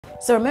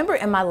So remember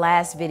in my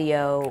last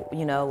video,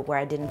 where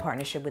I did in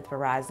partnership with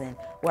Verizon,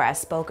 where I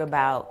spoke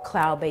about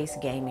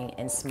cloud-based gaming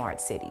in smart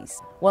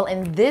cities? Well,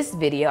 in this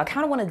video, I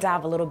kind of want to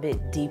dive a little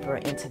bit deeper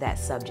into that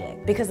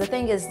subject. Because the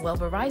thing is, well,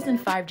 Verizon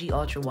 5G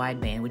ultra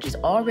wideband, which is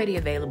already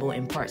available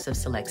in parts of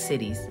select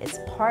cities, it's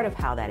part of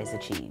how that is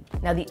achieved.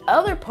 Now, the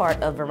other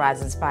part of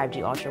Verizon's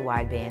 5G ultra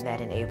wideband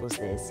that enables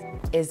this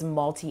is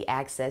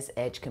multi-access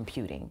edge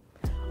computing,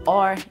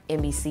 or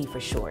MEC for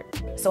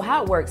short. So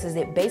how it works is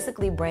it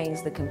basically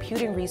brings the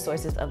computing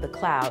resources of the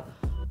cloud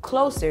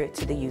closer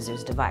to the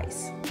user's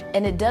device.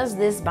 And it does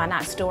this by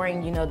not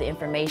storing, the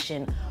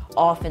information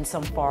off in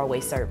some faraway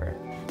server.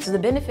 So the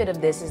benefit of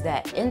this is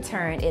that in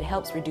turn, it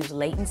helps reduce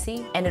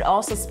latency, and it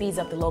also speeds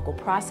up the local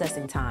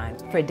processing time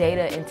for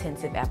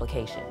data-intensive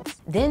applications.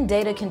 Then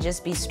data can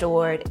just be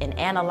stored and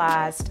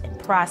analyzed and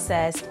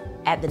processed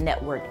at the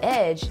network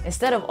edge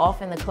instead of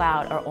off in the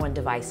cloud or on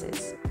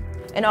devices.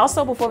 And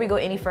also, before we go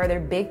any further,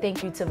 big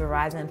thank you to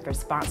Verizon for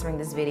sponsoring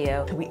this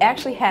video. We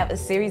actually have a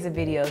series of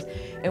videos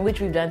in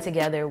which we've done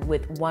together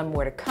with one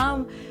more to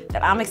come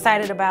that I'm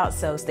excited about,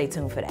 so stay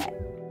tuned for that.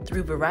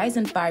 Through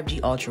Verizon 5G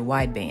ultra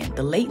wideband,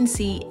 the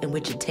latency in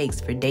which it takes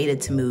for data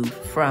to move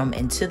from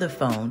and to the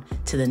phone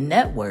to the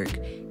network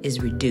is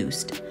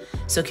reduced.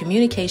 So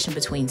communication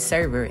between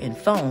server and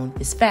phone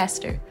is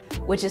faster,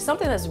 which is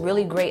something that's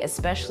really great,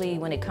 especially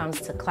when it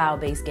comes to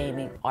cloud-based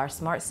gaming or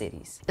smart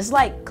cities. It's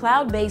like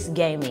cloud-based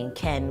gaming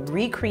can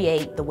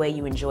recreate the way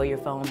you enjoy your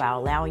phone by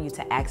allowing you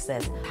to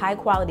access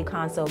high-quality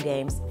console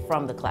games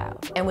from the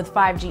cloud. And with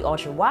 5G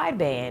ultra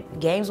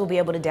wideband, games will be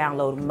able to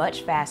download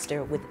much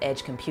faster with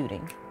edge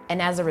computing.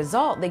 And as a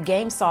result, the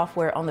game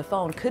software on the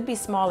phone could be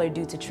smaller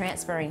due to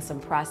transferring some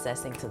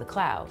processing to the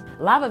cloud.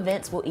 Live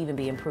events will even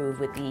be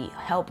improved with the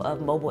help of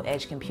mobile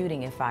edge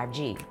computing in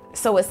 5G.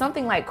 So with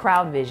something like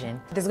crowd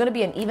vision, there's going to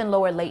be an even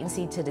lower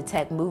latency to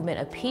detect movement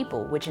of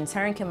people, which in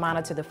turn can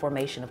monitor the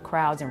formation of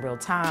crowds in real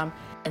time,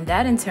 and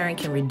that in turn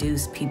can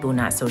reduce people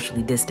not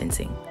socially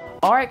distancing.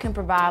 Or it can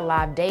provide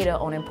live data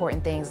on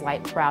important things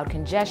like crowd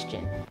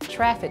congestion,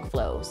 traffic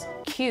flows,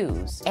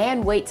 queues,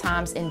 and wait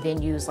times in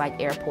venues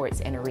like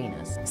airports and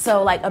arenas.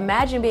 So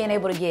imagine being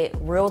able to get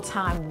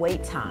real-time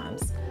wait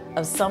times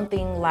of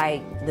something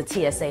like the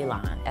TSA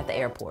line at the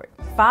airport.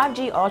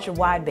 5G ultra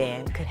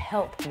wideband could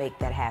help make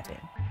that happen.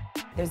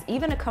 There's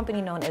even a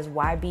company known as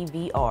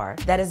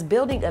YBVR that is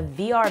building a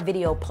VR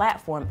video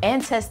platform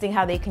and testing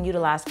how they can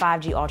utilize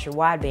 5G ultra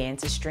wideband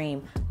to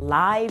stream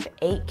live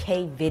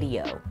 8K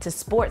video to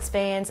sports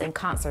fans and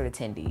concert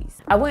attendees.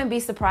 I wouldn't be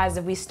surprised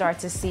if we start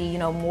to see,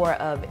 more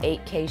of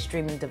 8K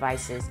streaming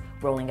devices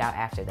rolling out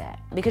after that.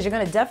 Because you're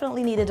gonna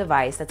definitely need a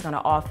device that's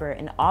gonna offer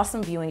an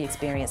awesome viewing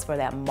experience for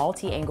that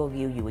multi-angle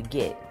view you would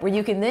get, where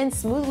you can then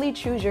smoothly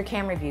choose your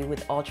camera view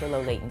with ultra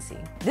low latency.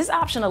 This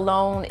option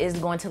alone is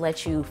going to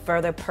let you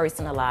further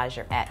personalize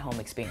your at-home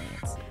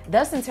experience,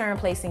 thus in turn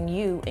placing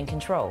you in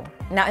control.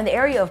 Now in the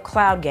area of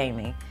cloud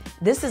gaming,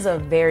 this is a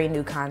very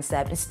new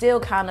concept and still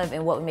kind of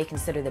in what we may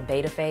consider the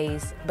beta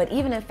phase, but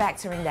even in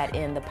factoring that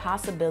in, the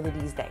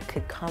possibilities that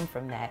could come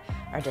from that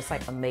are just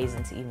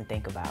amazing to even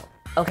think about.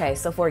 Okay,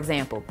 so for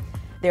example,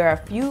 there are a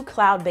few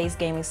cloud-based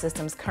gaming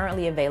systems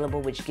currently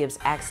available which gives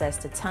access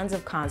to tons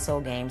of console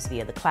games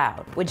via the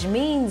cloud, which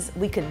means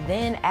we could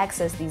then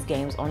access these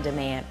games on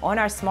demand on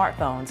our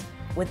smartphones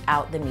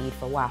without the need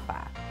for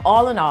Wi-Fi.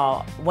 All in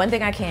all, one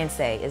thing I can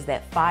say is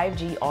that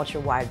 5G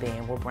ultra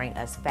wideband will bring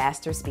us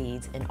faster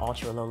speeds and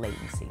ultra low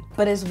latency.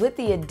 But it's with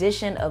the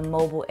addition of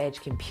mobile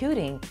edge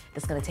computing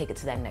that's going to take it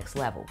to that next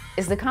level.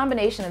 It's the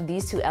combination of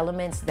these two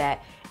elements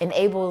that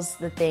enables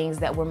the things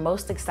that we're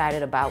most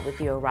excited about with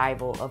the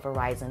arrival of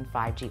Verizon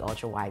 5G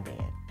ultra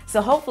wideband.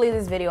 So hopefully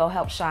this video will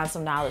help shine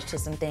some knowledge to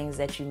some things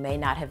that you may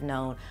not have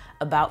known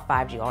about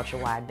 5G ultra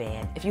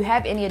wideband. If you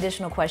have any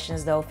additional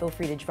questions though, feel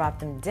free to drop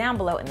them down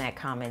below in that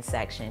comment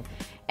section.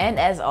 And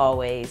as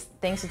always,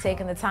 thanks for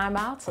taking the time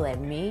out to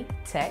let me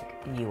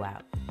tech you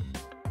out.